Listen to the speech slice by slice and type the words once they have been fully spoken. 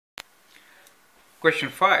Question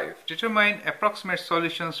 5. Determine approximate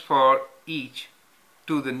solutions for each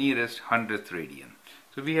to the nearest 100th radian.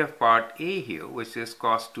 So we have part A here, which is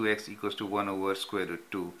cos 2x equals to 1 over square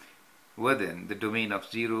root 2 within the domain of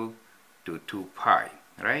 0 to 2 pi,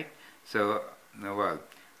 right? So, well,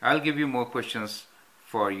 I'll give you more questions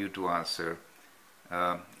for you to answer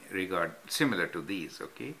similar to these,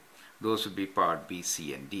 okay? Those would be part B,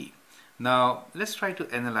 C, and D. Now, let's try to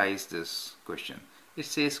analyze this question. It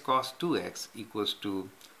says cos 2x equals to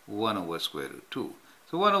 1 over square root 2.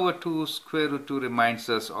 So 1 over 2 square root 2 reminds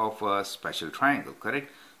us of a special triangle, correct?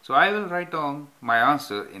 So I will write down my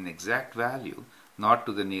answer in exact value, not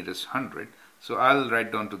to the nearest 100. So I'll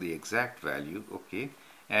write down to the exact value, okay?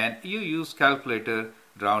 And you use calculator,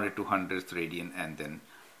 round it to 100th radian and then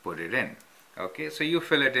put it in. Okay, so you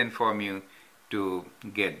fill it in for me to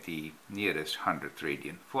get the nearest 100th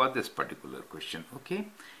radian for this particular question, okay?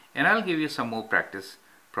 And I'll give you some more practice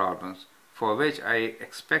problems for which I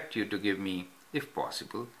expect you to give me, if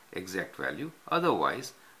possible, exact value.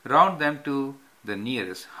 Otherwise, round them to the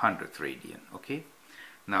nearest 100th radian, okay?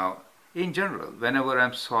 Now, in general, whenever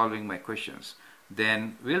I'm solving my questions,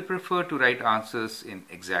 then we'll prefer to write answers in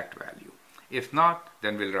exact value. If not,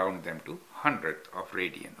 then we'll round them to 100th of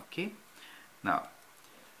radian, okay? Now,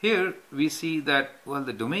 here we see that, well,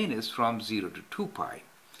 the domain is from 0 to 2 pi.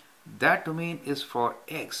 That domain is for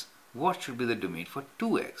x. What should be the domain for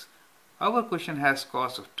 2x? Our question has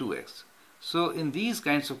cos of 2x. So in these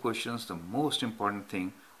kinds of questions, the most important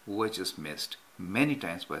thing which is missed many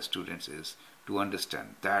times by students is to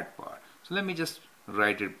understand that part. So let me just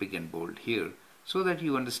write it big and bold here so that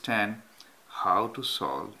you understand how to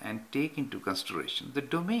solve and take into consideration the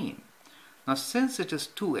domain. Now since it is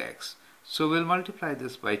 2x, so we'll multiply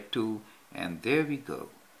this by 2 and there we go.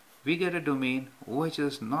 We get a domain which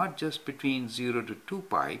is not just between 0 to 2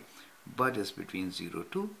 pi, but is between 0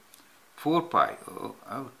 to 4 pi. Oh,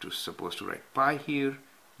 I was supposed to write pi here.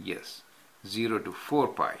 Yes, 0 to 4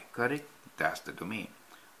 pi, correct? That's the domain.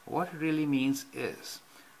 What it really means is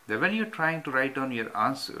that when you're trying to write down your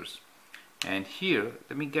answers, and here,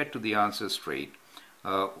 let me get to the answer straight,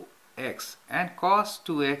 x and cos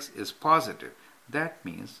 2x is positive. That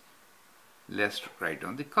means let's write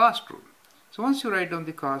down the cost rule. So once you write down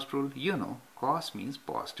the cost rule, you know cos means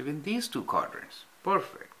positive in these two quadrants.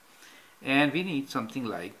 Perfect. And we need something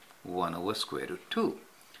like 1 over square root 2.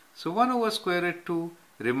 So 1 over square root 2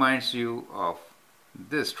 reminds you of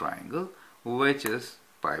this triangle, which is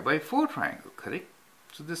pi by 4 triangle, correct?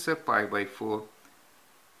 So this is a pi by 4,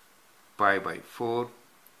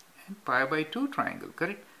 and pi by 2 triangle,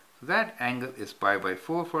 correct? So that angle is pi by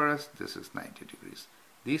 4 for us. This is 90 degrees.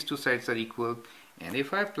 These two sides are equal. And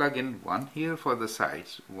if I plug in 1 here for the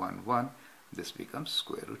sides, 1, 1, this becomes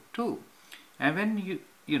square root 2. And when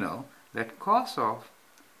you know that cos of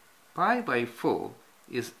pi by 4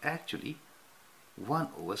 is actually 1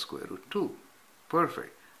 over square root 2.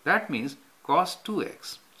 Perfect. That means cos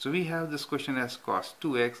 2x. So we have this question as cos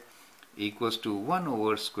 2x equals to 1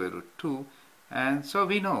 over square root 2. And so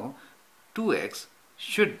we know 2x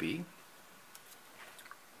should be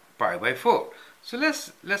pi by 4. So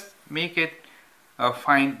let's make it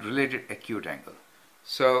find related acute angle.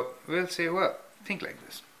 So we'll say, well, think like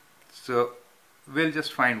this. So we'll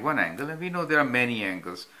just find one angle, and we know there are many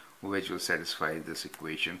angles which will satisfy this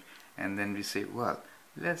equation. And then we say, well,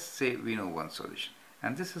 let's say we know one solution.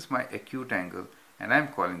 And this is my acute angle, and I'm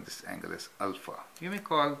calling this angle as alpha. You may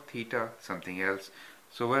call theta something else.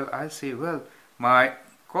 So, well, I'll say, well, my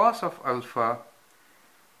cos of alpha,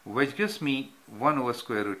 which gives me 1 over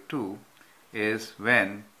square root 2, is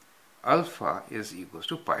when alpha is equals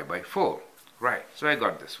to pi by 4. Right, so I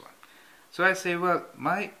got this one. So I say, well,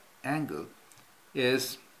 my angle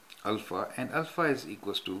is alpha, and alpha is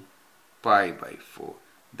equals to pi by 4.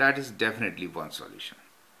 That is definitely one solution.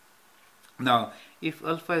 Now, if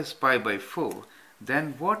alpha is pi by 4,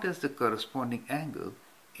 then what is the corresponding angle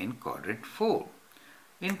in quadrant 4?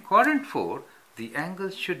 In quadrant 4, the angle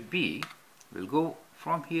should be, we'll go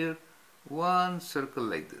from here, one circle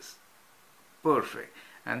like this. Perfect.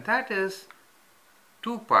 And that is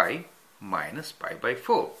 2 pi minus pi by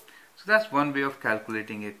 4. So that's one way of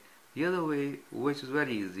calculating it. The other way, which is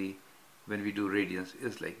very easy when we do radians,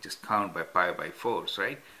 is like just count by pi by 4s,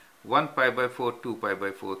 right? 1 pi by 4, 2 pi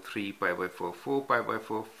by 4, 3 pi by 4, 4 pi by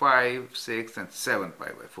 4, 5, 6, and 7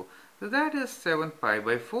 pi by 4. So that is 7 pi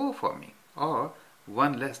by 4 for me, or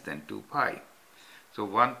 1 less than 2 pi. So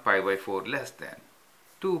 1 pi by 4 less than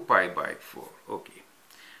 2 pi by 4. Okay.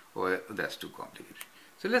 Oh, that's too complicated.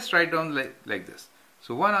 So let's write down like this.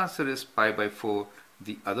 So one answer is pi by 4.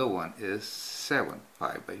 The other one is 7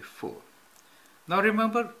 pi by 4. Now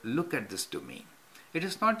remember, look at this domain. It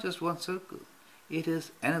is not just one circle. it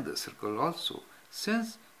is another circle also.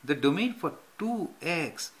 Since the domain for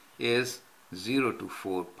 2x is 0 to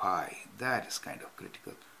 4 pi, that is kind of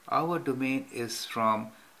critical. Our domain is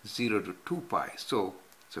from 0 to 2 pi. So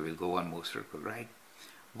we'll go one more circle, right?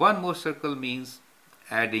 One more circle means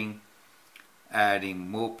adding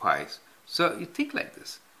more pi's. So you think like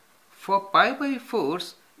this. For pi by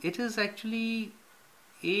 4s, it is actually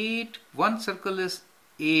 8. One circle is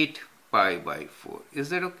 8 pi by 4. Is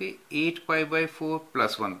that okay? 8 pi by 4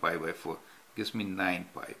 plus 1 pi by 4 gives me 9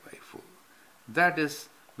 pi by 4. That is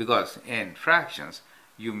because in fractions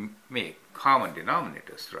you make common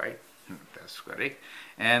denominators, right? That's correct.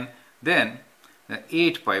 And then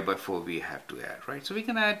 8 pi by 4 we have to add, right? So we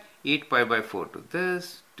can add 8 pi by 4 to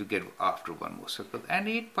this to get after one more circle, and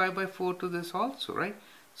 8 pi by 4 to this also, right?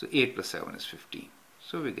 So 8 plus 7 is 15.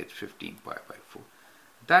 So we get 15 pi by 4.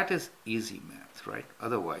 That is easy math, right?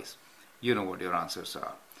 Otherwise, you know what your answers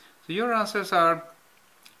are. So your answers are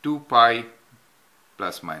 2 pi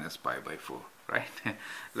plus minus pi by 4, right?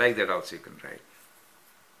 Like that also you can write.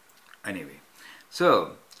 Anyway,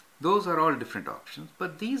 so those are all different options,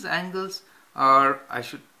 but these angles are, I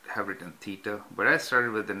should have written theta, but I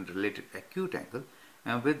started with a related acute angle,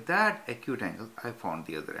 and with that acute angle I found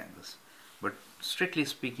the other angles. But strictly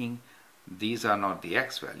speaking, these are not the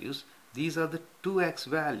x values, these are the 2x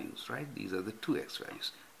values, right? These are the 2x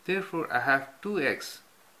values. Therefore, I have 2x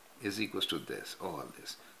is equals to this, all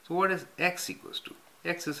this. So what is x equals to?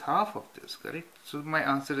 X is half of this, correct? So my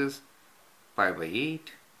answer is pi by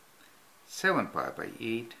 8, 7 pi by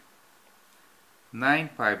 8, 9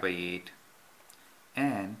 pi by 8,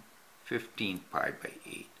 and 15 pi by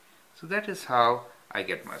 8. So that is how I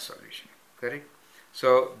get my solution, correct?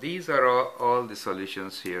 So these are all the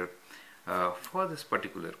solutions here for this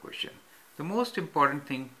particular question. The most important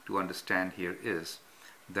thing to understand here is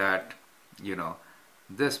that, you know,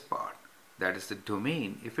 this part, that is the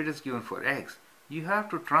domain, if it is given for x, you have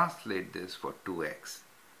to translate this for 2x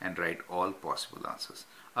and write all possible answers.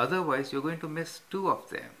 Otherwise, you're going to miss 2 of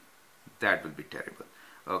them. That will be terrible.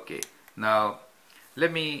 Okay, now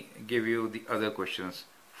let me give you the other questions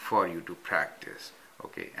for you to practice.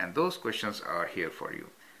 Okay, and those questions are here for you.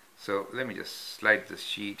 So let me just slide this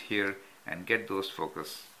sheet here and get those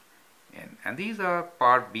focus in. And these are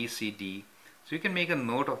part B, C, D. So you can make a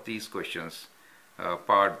note of these questions,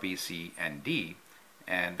 part B, C, and D.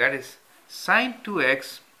 And that is sine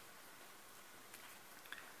 2x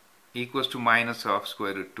equals to minus of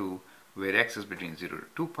square root 2, where x is between 0 to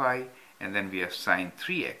 2 pi. And then we have sine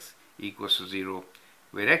 3x equals to 0,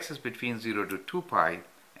 where x is between 0 to 2 pi.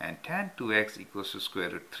 And tan 2x equals to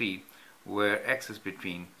square root 3, where x is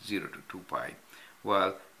between 0 to 2 pi.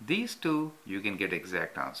 Well, these two you can get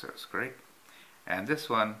exact answers, correct? And this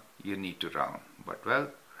one you need to round. But well,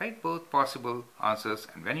 write both possible answers,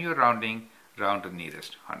 and when you're rounding, round to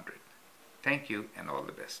nearest 100. Thank you and all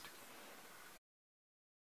the best.